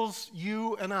fools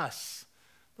you and us,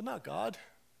 but not God.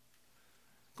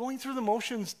 Going through the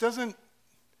motions doesn't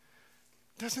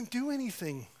do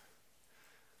anything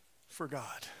for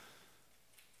God.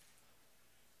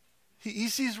 He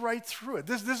sees right through it.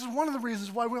 This is one of the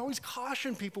reasons why we always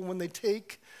caution people when they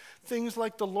take things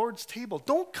like the Lord's table.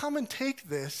 Don't come and take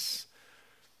this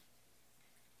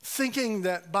thinking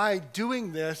that by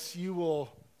doing this you will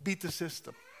beat the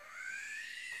system.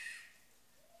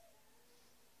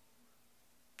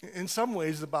 In some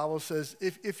ways, the Bible says,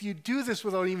 if you do this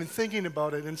without even thinking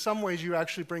about it, in some ways you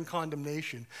actually bring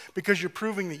condemnation because you're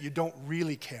proving that you don't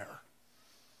really care.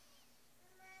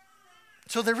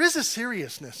 So there is a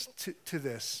seriousness to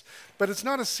this, but it's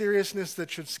not a seriousness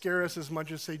that should scare us as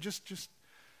much as say, just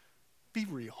be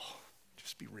real.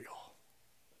 Just be real.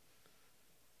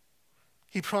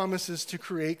 He promises to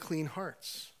create clean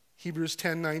hearts. Hebrews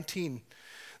 10:19.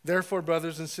 Therefore,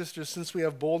 brothers and sisters, since we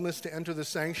have boldness to enter the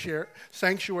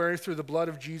sanctuary through the blood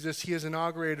of Jesus, he has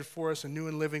inaugurated for us a new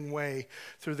and living way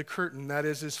through the curtain, that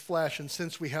is his flesh. And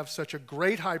since we have such a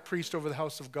great high priest over the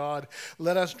house of God,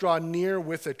 let us draw near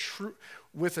with a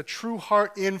true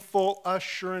heart in full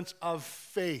assurance of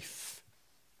faith,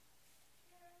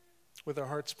 with our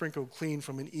hearts sprinkled clean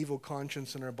from an evil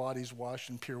conscience and our bodies washed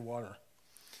in pure water.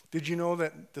 Did you know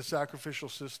that the sacrificial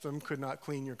system could not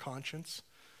clean your conscience?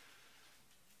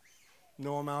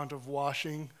 No amount of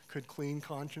washing could clean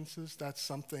consciences. That's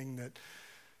something that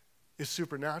is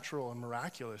supernatural and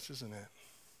miraculous, isn't it?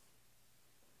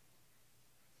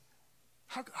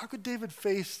 How could David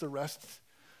face the rest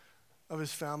of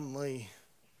his family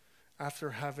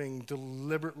after having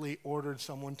deliberately ordered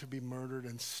someone to be murdered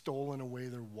and stolen away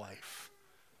their wife?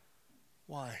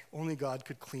 Why? Only God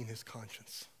could clean his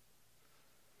conscience.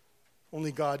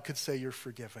 Only God could say you're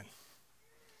forgiven.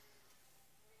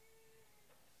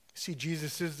 See,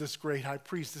 Jesus is this great high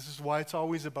priest. This is why it's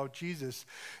always about Jesus.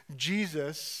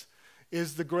 Jesus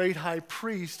is the great high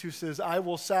priest who says, I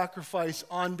will sacrifice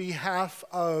on behalf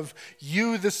of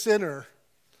you, the sinner.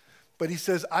 But he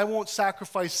says, I won't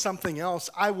sacrifice something else.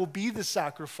 I will be the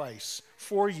sacrifice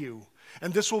for you.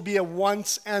 And this will be a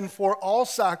once and for all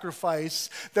sacrifice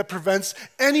that prevents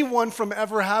anyone from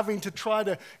ever having to try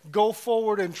to go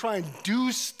forward and try and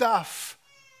do stuff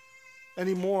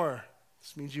anymore.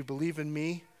 This means you believe in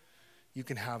me. You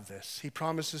can have this. He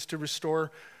promises to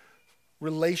restore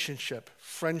relationship,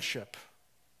 friendship.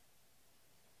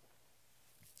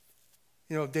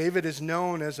 You know, David is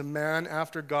known as a man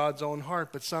after God's own heart,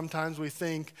 but sometimes we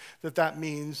think that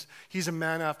means he's a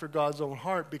man after God's own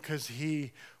heart because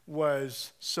he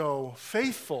was so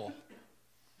faithful.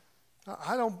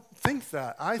 I don't think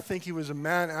that. I think he was a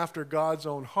man after God's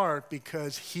own heart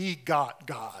because he got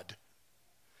God.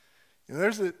 You know,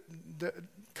 there's a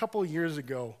couple of years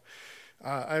ago,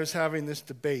 I was having this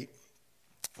debate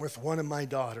with one of my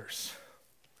daughters.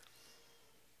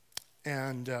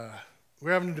 And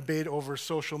we're having a debate over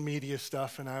social media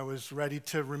stuff, and I was ready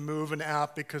to remove an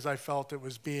app because I felt it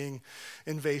was being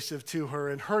invasive to her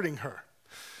and hurting her.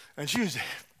 And she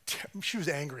was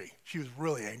angry. She was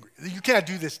really angry. You can't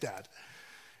do this, Dad.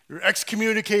 You're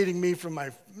excommunicating me from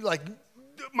my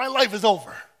life is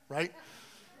over, right?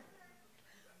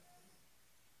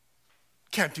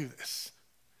 Can't do this.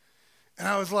 And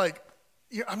I was like,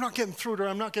 I'm not getting through to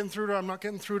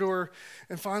her.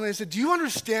 And finally I said, do you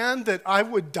understand that I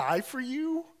would die for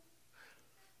you?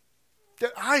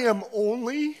 That I am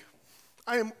only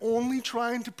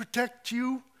trying to protect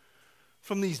you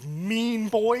from these mean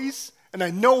boys. And I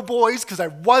know boys because I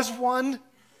was one.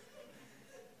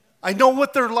 I know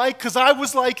what they're like because I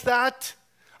was like that.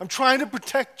 I'm trying to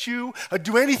protect you. I'd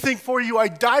do anything for you.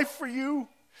 I'd die for you.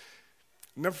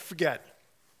 I'll never forget.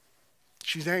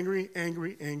 She's angry.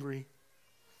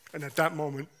 And at that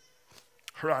moment,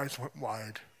 her eyes went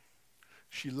wide.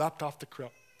 She leapt off the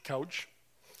couch,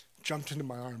 jumped into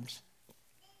my arms,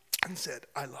 and said,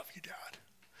 I love you, Dad.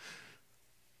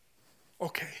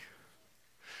 Okay.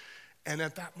 And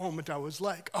at that moment, I was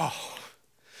like, oh,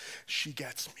 she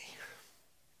gets me.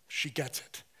 She gets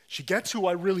it. She gets who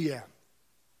I really am.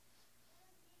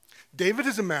 David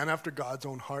is a man after God's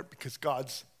own heart because God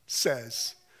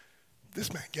says,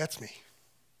 this man gets me.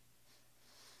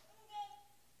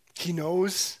 He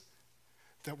knows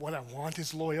that what I want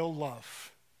is loyal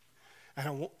love.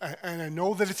 And I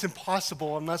know that it's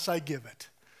impossible unless I give it.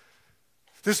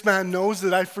 This man knows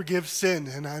that I forgive sin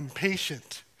and I'm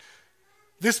patient.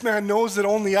 This man knows that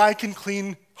only I can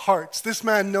clean hearts. This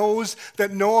man knows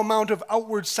that no amount of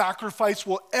outward sacrifice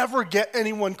will ever get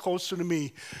anyone closer to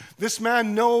me. This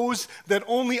man knows that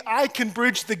only I can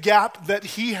bridge the gap that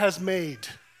he has made.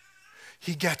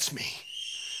 He gets me.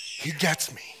 He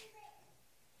gets me.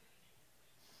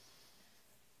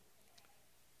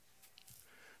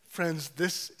 Friends,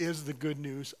 this is the good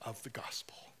news of the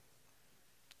gospel.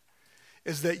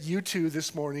 Is that you too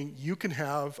this morning, you can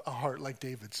have a heart like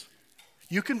David's.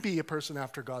 You can be a person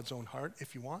after God's own heart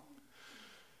if you want.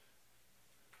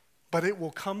 But it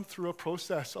will come through a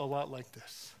process a lot like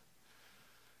this.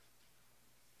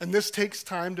 And this takes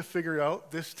time to figure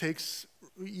out. This takes,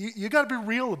 you got to be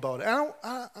real about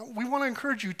it. We want to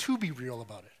encourage you to be real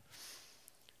about it.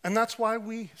 And that's why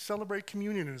we celebrate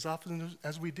communion as often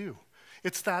as we do.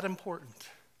 It's that important.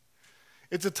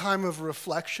 It's a time of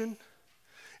reflection.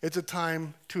 It's a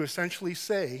time to essentially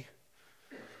say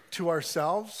to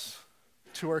ourselves,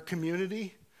 to our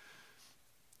community,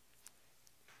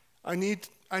 I need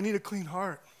a clean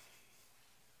heart.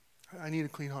 I need a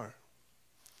clean heart.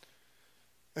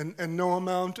 And no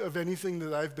amount of anything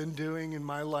that I've been doing in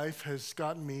my life has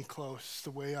gotten me close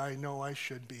the way I know I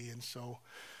should be. And so,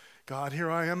 God, here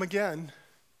I am again,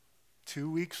 2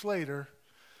 weeks later,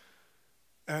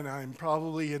 and I'm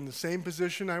probably in the same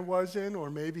position I was in, or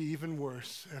maybe even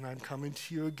worse, and I'm coming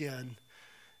to you again.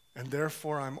 And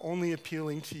therefore, I'm only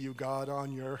appealing to you, God,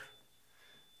 on your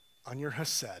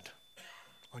hesed,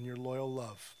 on your loyal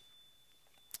love.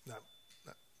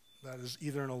 That is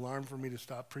either an alarm for me to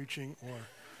stop preaching or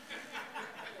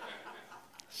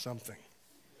something.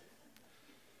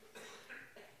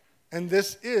 And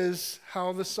this is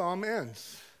how the psalm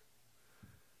ends.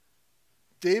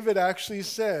 David actually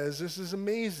says, this is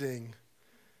amazing.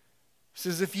 He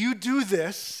says, if you do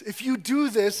this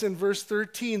in verse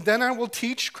 13, then I will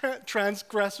teach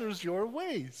transgressors your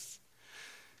ways.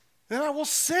 Then I will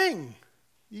sing.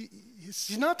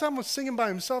 He's not talking about singing by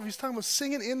himself. He's talking about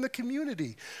singing in the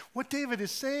community. What David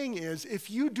is saying is, if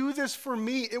you do this for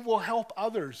me, it will help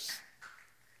others.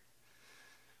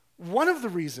 One of the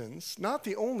reasons, not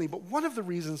the only, but one of the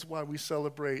reasons why we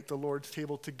celebrate the Lord's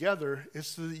table together is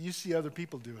so that you see other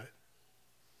people do it.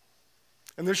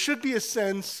 And there should be a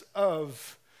sense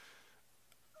of,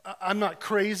 I'm not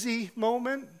crazy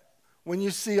moment. When you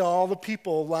see all the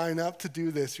people line up to do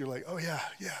this, you're like, oh yeah,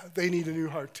 they need a new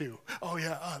heart too. Oh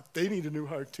yeah, they need a new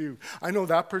heart too. I know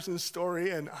that person's story,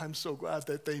 and I'm so glad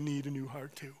that they need a new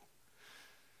heart too.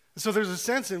 So there's a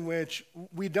sense in which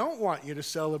we don't want you to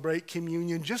celebrate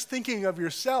communion just thinking of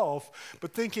yourself,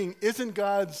 but thinking, isn't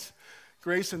God's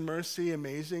grace and mercy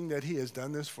amazing that he has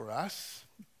done this for us?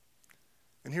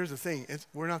 And here's the thing,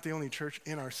 we're not the only church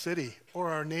in our city or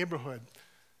our neighborhood.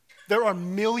 There are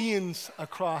millions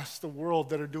across the world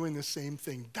that are doing the same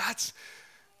thing. That's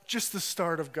just the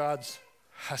start of God's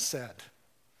hesed,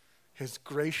 his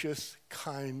gracious,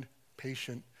 kind,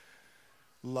 patient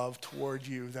love toward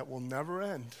you that will never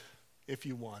end if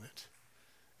you want it.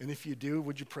 And if you do,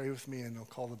 would you pray with me, and I'll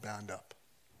call the band up.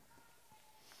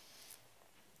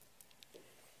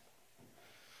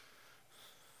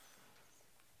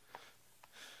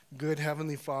 Good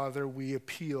Heavenly Father, we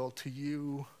appeal to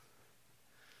you.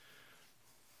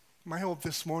 My hope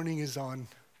this morning is on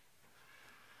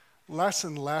less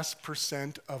and less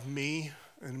percent of me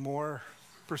and more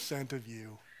percent of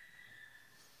you.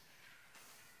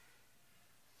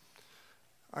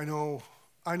 I know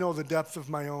the depth of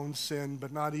my own sin,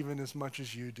 but not even as much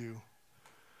as you do.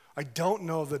 I don't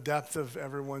know the depth of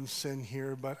everyone's sin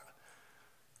here, but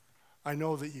I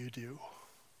know that you do.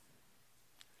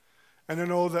 And I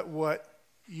know that what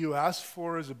you ask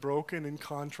for is a broken and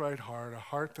contrite heart, a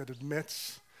heart that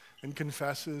admits and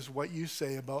confesses what you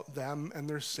say about them and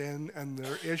their sin and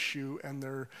their issue and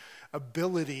their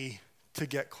ability to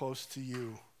get close to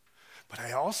you. But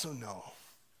I also know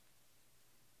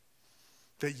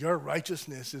that your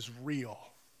righteousness is real.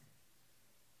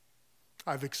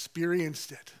 I've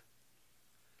experienced it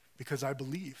because I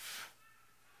believe.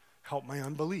 Help my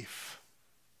unbelief.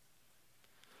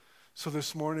 So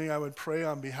this morning I would pray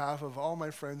on behalf of all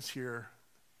my friends here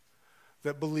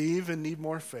that believe and need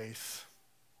more faith,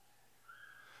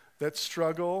 that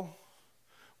struggle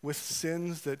with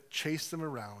sins that chase them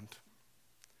around,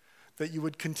 that you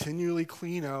would continually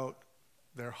clean out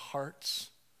their hearts,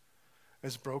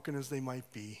 as broken as they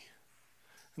might be,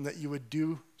 and that you would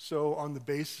do so on the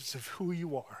basis of who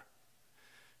you are.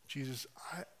 Jesus,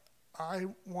 I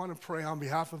want to pray on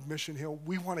behalf of Mission Hill.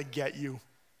 We want to get you.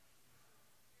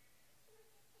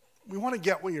 We want to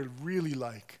get what you're really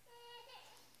like.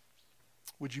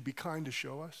 Would you be kind to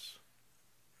show us?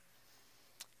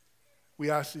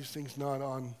 We ask these things not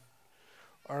on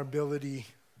our ability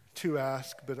to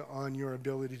ask, but on your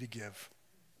ability to give.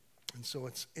 And so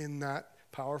it's in that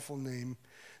powerful name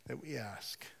that we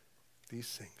ask these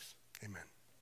things. Amen.